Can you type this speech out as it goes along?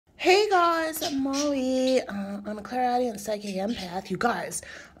Hey guys, I'm Molly. I'm a clairaudient psychic empath. You guys,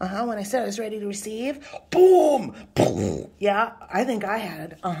 when I said I was ready to receive, boom, boom. Yeah, I think I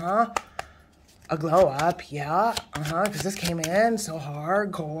had, a glow up. Yeah, because this came in so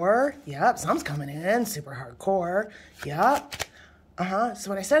hardcore. Yep, some's coming in super hardcore. Yep,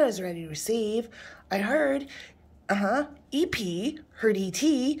 So when I said I was ready to receive, I heard, EP, heard ET,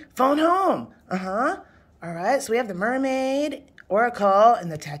 phone home. All right, so we have the mermaid, oracle,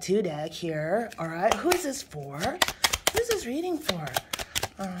 and the tattoo deck here. All right, who is this for? Who is this reading for?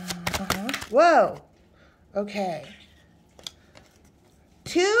 Whoa. Okay.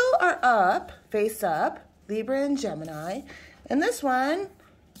 Two are up, face up, Libra and Gemini. And this one,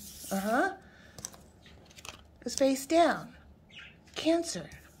 is face down, Cancer.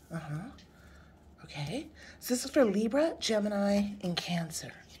 Okay. So this is for Libra, Gemini, and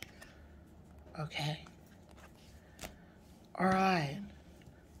Cancer. Okay. All right.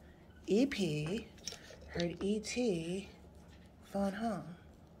 EP, heard ET, phone home.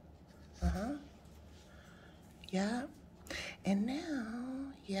 Yeah. And now,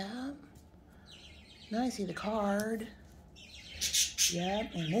 now I see the card. Yeah,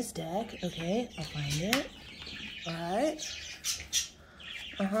 in this deck. Okay, I'll find it. All right.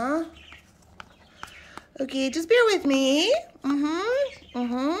 Okay, just bear with me.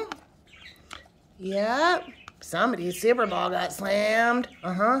 Yep. Somebody's Super Bowl got slammed.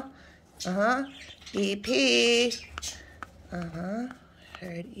 EP.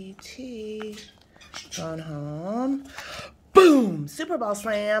 Heard ET. Phone home. Boom! Super Bowl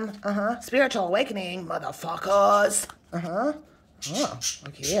slam. Spiritual awakening, motherfuckers. Oh,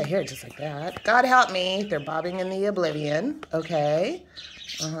 okay, I hear it just like that. God help me. They're bobbing in the oblivion. Okay.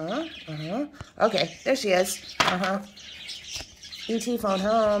 Okay, there she is. ET phone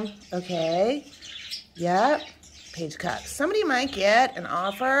home. Okay. Yep. Page cups. Somebody might get an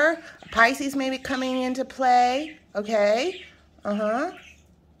offer. A Pisces may be coming into play. Okay. Okay.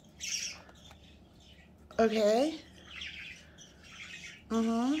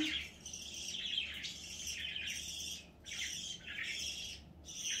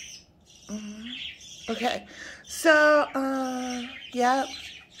 Okay. So, yeah.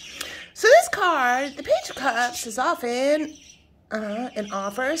 So this card, the Page of Cups, is often an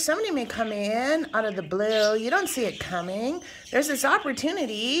offer. Somebody may come in out of the blue. You don't see it coming. There's this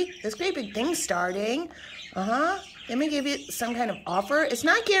opportunity, this great big thing starting. They may give you some kind of offer. It's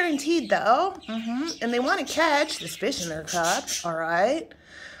not guaranteed, though. And they want to catch this fish in their cup. All right.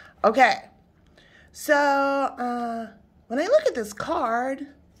 Okay. So, when I look at this card,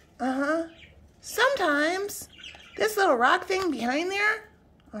 sometimes this little rock thing behind there,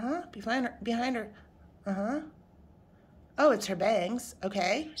 behind her, oh, it's her bangs.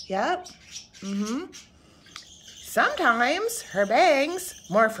 Okay. Yep. Sometimes her bangs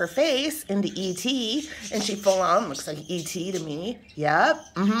morph her face into ET, and she full on looks like ET to me. Yep.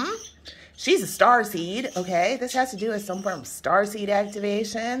 She's a starseed. Okay. This has to do with some form of starseed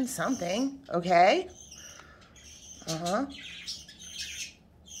activation. Something. Okay.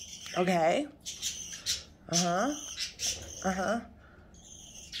 Okay.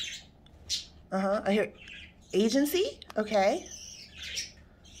 I hear agency. Okay.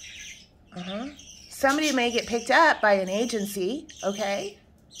 Somebody may get picked up by an agency. Okay.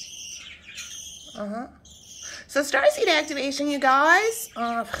 So starseed activation, you guys.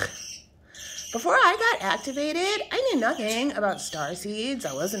 Before I got activated, I knew nothing about starseeds.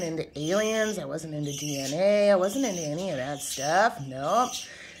 I wasn't into aliens. I wasn't into DNA. I wasn't into any of that stuff. Nope.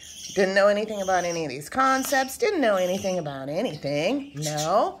 Didn't know anything about any of these concepts. Didn't know anything about anything.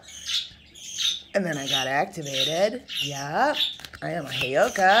 No. And then I got activated. Yep. I am a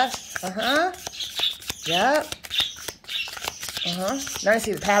Heyoka. Yep. Now I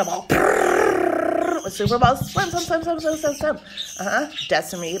see the paddle ball. With Super Bowl. Swim.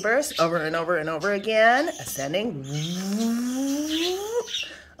 Deaths and rebirths over and over and over again. Ascending.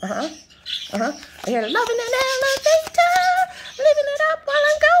 I hear loving an elevator. Living it up while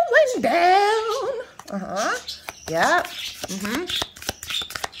I'm going down. Yep.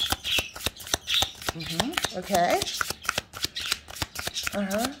 Okay.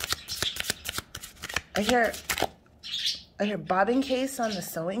 I hear bobbing case on the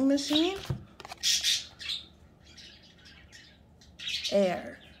sewing machine.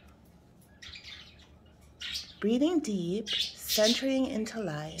 Air. Breathing deep, centering into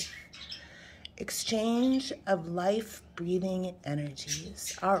life. Exchange of life breathing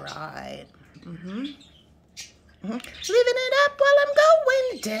energies. All right. Living it up while I'm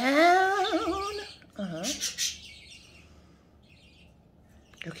going down.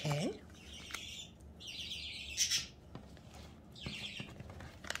 Okay.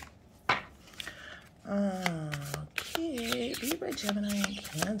 Okay, Libra, Gemini, and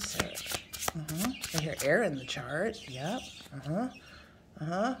Cancer. I hear air in the chart. Yep.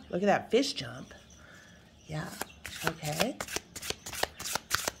 Look at that fish jump. Yeah. Okay.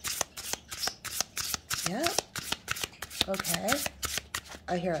 Yep. Okay.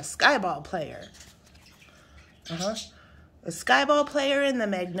 I hear a skyball player. A skyball player in the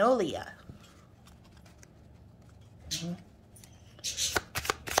magnolia.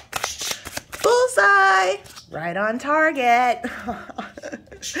 Bullseye! Right on target.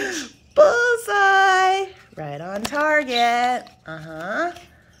 Bullseye! Right on target.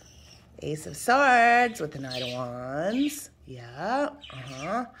 Ace of Swords with the Knight of Wands. Yeah.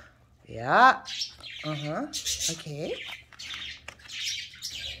 Yeah. Okay.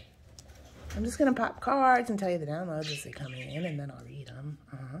 I'm just going to pop cards and tell you the downloads as they come in, and then I'll read them.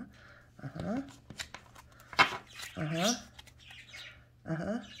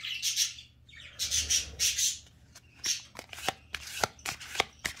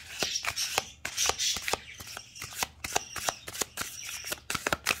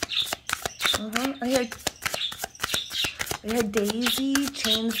 I heard Daisy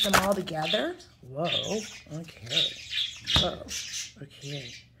chains them all together. Whoa. Okay. Whoa.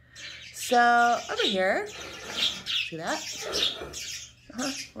 Okay. So, over here, see that?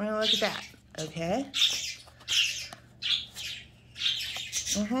 We're going to look at that. Okay.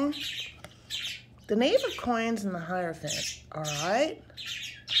 The Knave of Coins and the Hierophant. All right.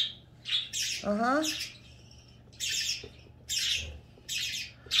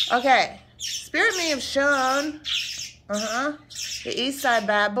 Okay. Spirit may have shown, the East Side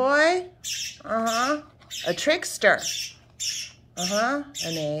bad boy, a trickster, a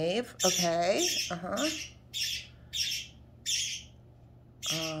knave, okay,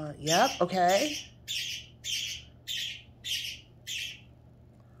 yep, okay.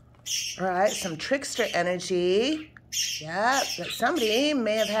 All right, some trickster energy, yeah, that somebody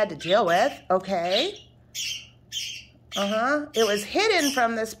may have had to deal with, okay. It was hidden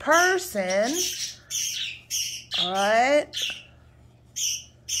from this person. All right.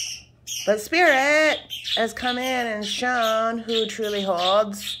 But Spirit has come in and shown who truly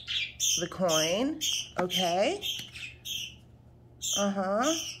holds the coin. Okay.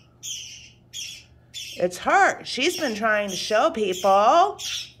 It's her. She's been trying to show people.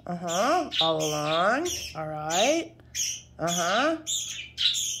 All along. All right.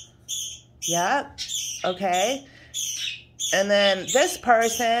 Yep. Okay. And then this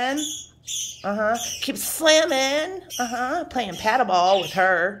person, keeps slamming, playing paddleball with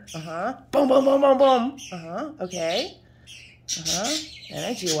her, boom, boom, boom, boom, boom, okay,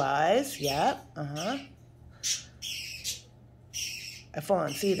 energy-wise, yep, I full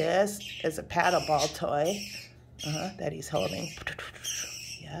on see this as a paddleball toy, that he's holding,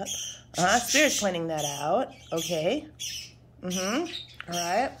 yep, Spirit's pointing that out, okay, all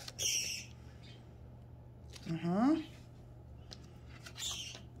right,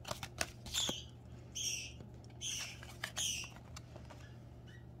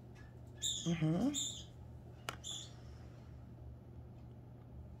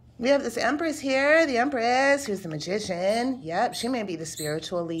 We have this Empress here, the Empress, who's the Magician. Yep, she may be the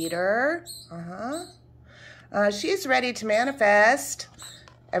spiritual leader. She's ready to manifest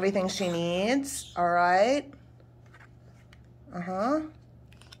everything she needs. All right. All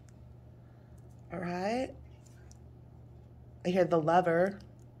right. I hear the Lover.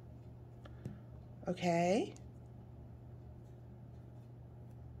 Okay.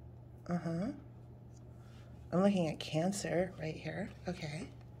 I'm looking at Cancer right here. Okay.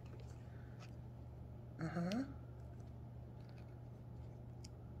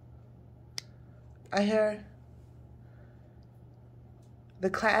 I hear the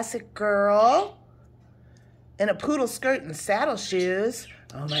classic girl in a poodle skirt and saddle shoes.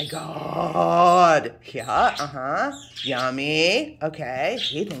 Oh my God. Yeah, yummy. Okay,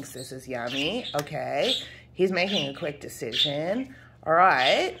 he thinks this is yummy. Okay, he's making a quick decision. All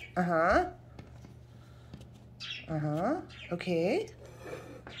right. Okay.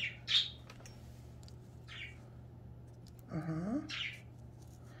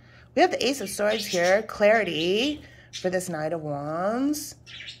 We have the Ace of Swords here, clarity for this Knight of Wands.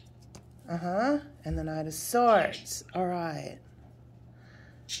 And the Knight of Swords. All right.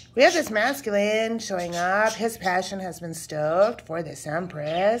 We have this masculine showing up. His passion has been stoked for this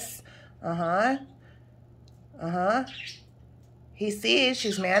Empress. He sees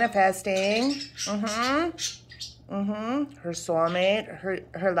she's manifesting. Her soulmate,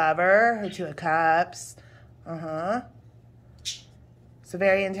 her lover, her Two of Cups. It's a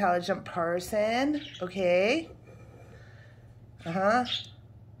very intelligent person. Okay.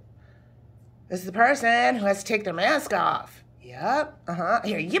 This is the person who has to take their mask off. Yep. I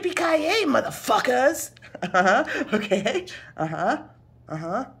hear yippee-ki-yay, motherfuckers. Okay.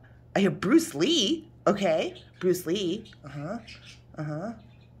 I hear Bruce Lee. Okay. Bruce Lee.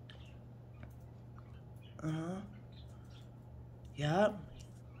 Yep.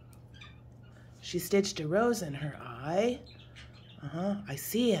 She stitched a rose in her eye. I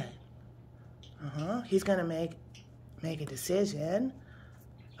see it. He's gonna make a decision.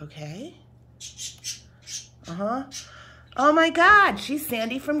 Okay. Oh my God, she's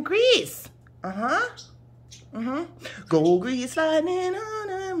Sandy from Greece. Go Grease lightning on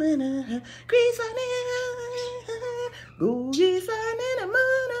a minute. Grease lightning. Go Grease lightning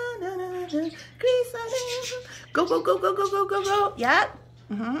on a Grease lightning. Go, go, go, go, go, go, go, go. Yep.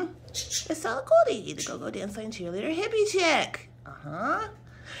 It's Solid Goldie, the go-go dance line cheerleader hippie chick. You're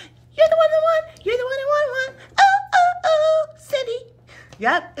the one that won. You're the one that won. Oh, Sandy.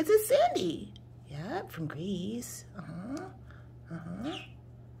 Yep, it's a Sandy. Yep, from Greece.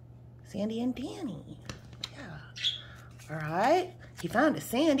 Sandy and Danny. Yeah. All right. He found a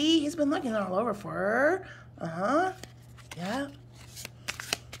Sandy. He's been looking all over for her. Yeah.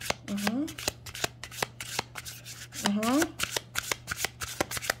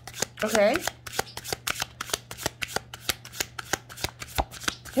 Okay.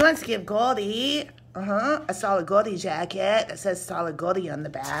 He wants to give Goldie, a Solid Goldie jacket that says Solid Goldie on the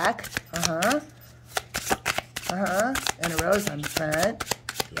back. And a rose on the front.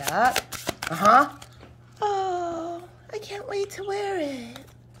 Yep. Oh, I can't wait to wear it.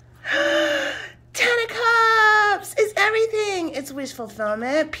 10 of Cups is everything. It's wish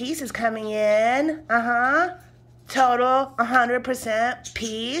fulfillment. Peace is coming in. Total 100%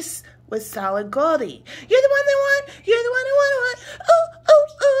 peace with Solid Goldie. You're the one that won. You're the one who won.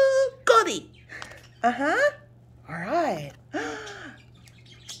 Goldie. All right.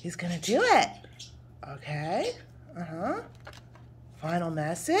 He's gonna do it. Okay. Final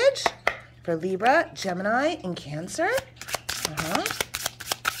message for Libra, Gemini, and Cancer.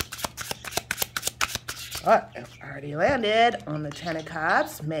 Oh, it already landed on the 10 of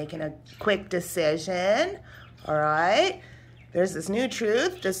Cups, making a quick decision. All right. There's this new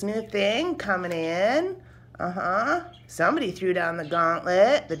truth, this new thing coming in. Somebody threw down the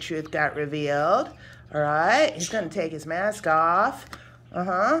gauntlet. The truth got revealed. All right. He's going to take his mask off.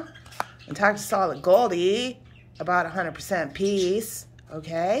 And talk to Solid Goldie about 100% peace.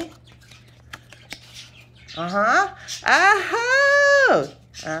 Okay.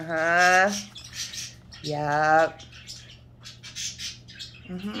 Yep.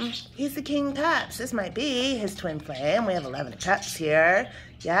 He's the King of Cups. This might be his twin flame. We have 11 of Cups here.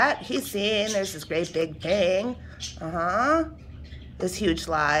 Yep. He's seeing there's this great big thing. This huge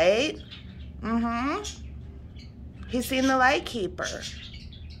light. He's seen the light keeper.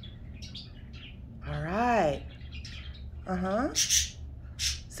 All right.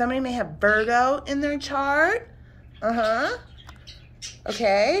 Somebody may have Virgo in their chart.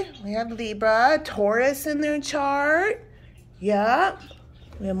 Okay. We have Libra, Taurus in their chart. Yep.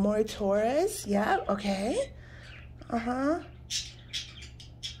 We have more Taurus. Yep. Okay.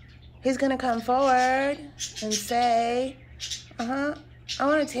 He's going to come forward and say, I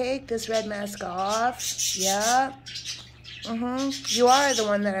want to take this red mask off. Yep. You are the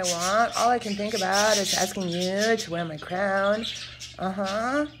one that I want. All I can think about is asking you to wear my crown.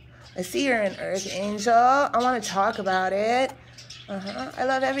 I see you're an earth angel. I want to talk about it. I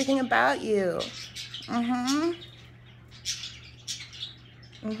love everything about you. All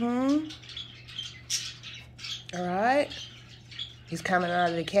right. He's coming out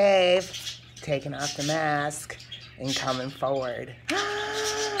of the cave, taking off the mask, and coming forward.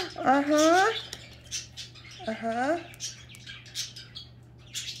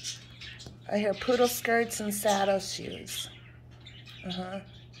 I hear poodle skirts and saddle shoes.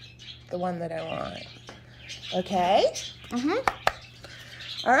 The one that I want. Okay.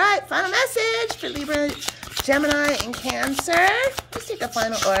 All right, final message for Libra, Gemini, and Cancer. Let's take a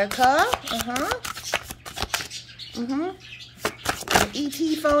final oracle.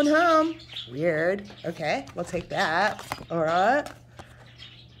 ET phone home. Weird. Okay, we'll take that. All right.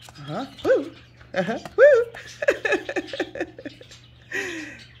 Woo. Woo.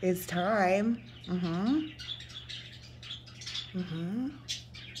 It's time.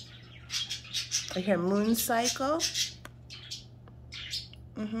 I hear moon cycle.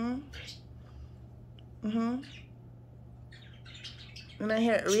 And I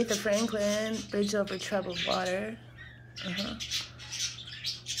hear Aretha Franklin, Bridge Over Troubled Water.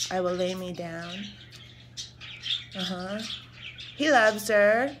 I will lay me down. He loves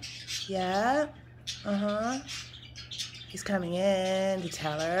her. Yeah. He's coming in to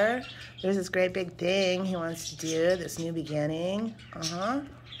tell her there's this great big thing he wants to do, this new beginning.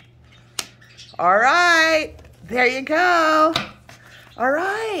 All right, there you go. All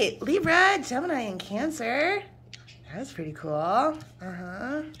right, Libra, Gemini, and Cancer. That's pretty cool.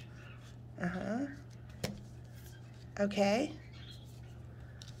 Okay.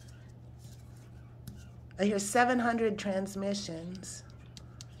 I hear 700 transmissions.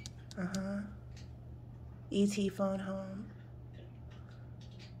 ET phone home.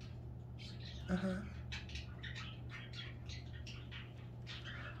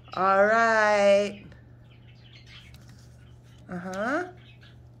 All right.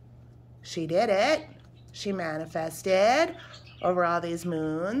 She did it. She manifested over all these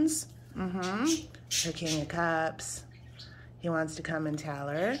moons. Her King of Cups. He wants to come and tell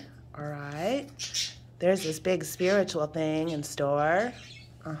her. All right. There's this big spiritual thing in store.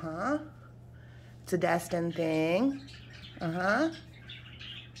 It's a destined thing.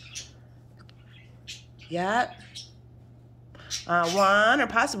 Yep. One or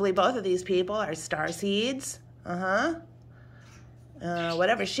possibly both of these people are Starseeds.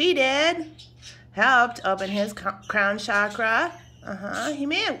 Whatever she did helped open his crown chakra. He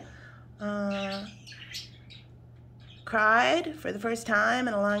may have cried for the first time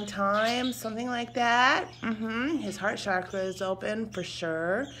in a long time, something like that. His heart chakra is open for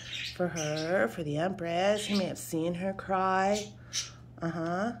sure, for her, for the Empress. He may have seen her cry.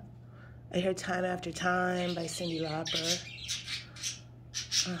 I hear Time After Time by Cyndi Lauper.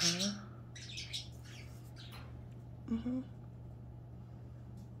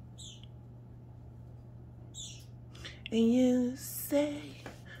 And you say,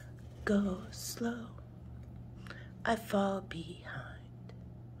 go slow, I fall behind.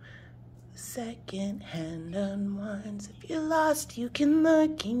 Second hand unwinds. If you're lost, you can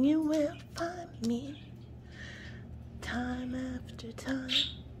look and you will find me. Time after time.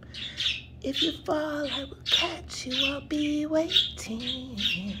 If you fall, I will catch you, I'll be waiting.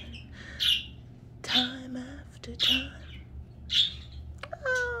 Time after time.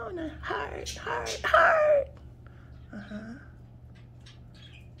 Oh, no, heart, heart, heart.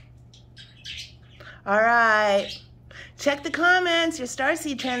 All right. Check the comments. Your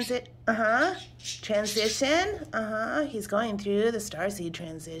Starseed transition. He's going through the Starseed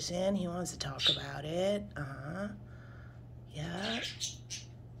transition. He wants to talk about it. Yeah.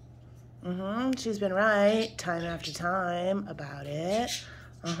 She's been right time after time about it.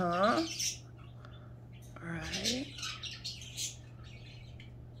 All right.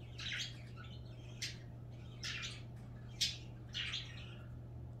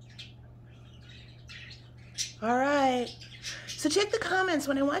 All right. So check the comments.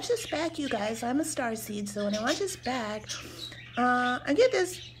 When I watch this back, you guys, I'm a Starseed, so when I watch this back, I get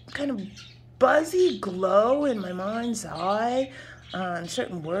this kind of buzzy glow in my mind's eye on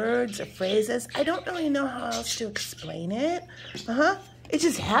certain words or phrases. I don't really know how else to explain it. It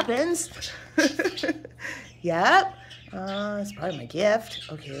just happens. Yep. It's part of my gift.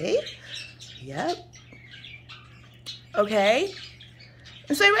 Okay. Yep. Okay.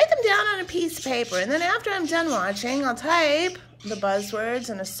 And so I write them down on a piece of paper, and then after I'm done watching, I'll type the buzzwords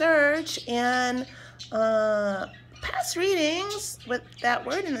in a search, and past readings with that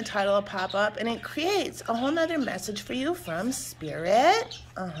word in the title will pop up, and it creates a whole nother message for you from Spirit.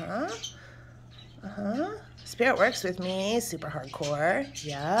 Spirit works with me, super hardcore.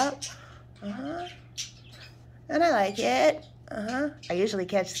 Yep. And I like it. I usually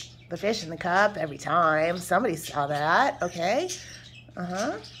catch the fish in the cup every time. Somebody saw that. Okay.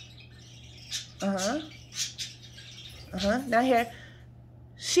 Now here,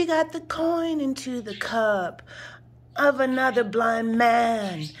 she got the coin into the cup of another blind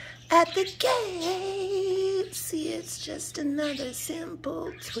man at the gate. See, it's just another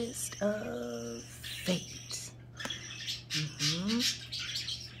simple twist of fate.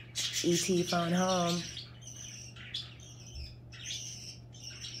 E.T. phone home.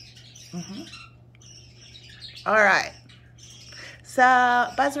 All right. So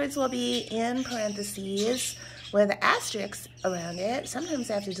buzzwords will be in parentheses with asterisks around it.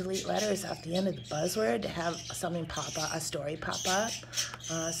 Sometimes I have to delete letters off the end of the buzzword to have something pop up, a story pop up.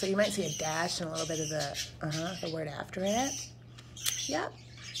 So you might see a dash and a little bit of the word after it. Yep.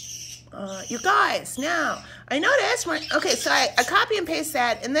 You guys, now, I noticed okay, so I copy and paste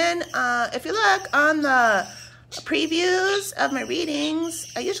that, and then if you look on the previews of my readings,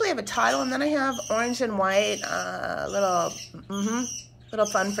 I usually have a title, and then I have orange and white little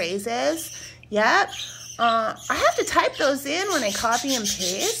fun phrases. Yep. I have to type those in when I copy and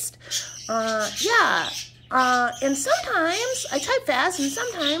paste. Yeah. And sometimes I type fast, and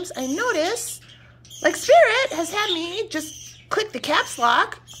sometimes I notice Like Spirit has had me just click the caps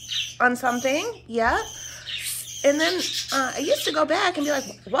lock on something, yeah. And then I used to go back and be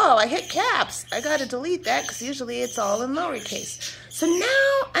like, whoa, I hit caps. I got to delete that because usually it's all in lowercase. So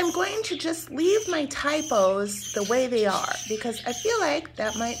now I'm going to just leave my typos the way they are because I feel like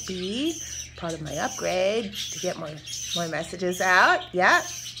that might be part of my upgrade to get more messages out. Yeah.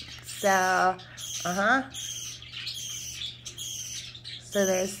 So, So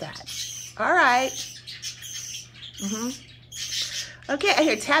there's that. All right. Okay, I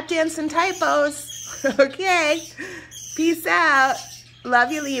hear tap dance and typos. Okay, peace out.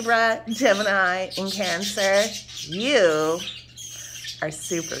 Love you, Libra, Gemini, and Cancer. You are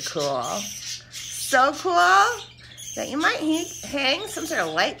super cool. So cool that you might hang some sort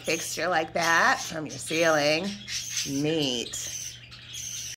of light fixture like that from your ceiling. Neat.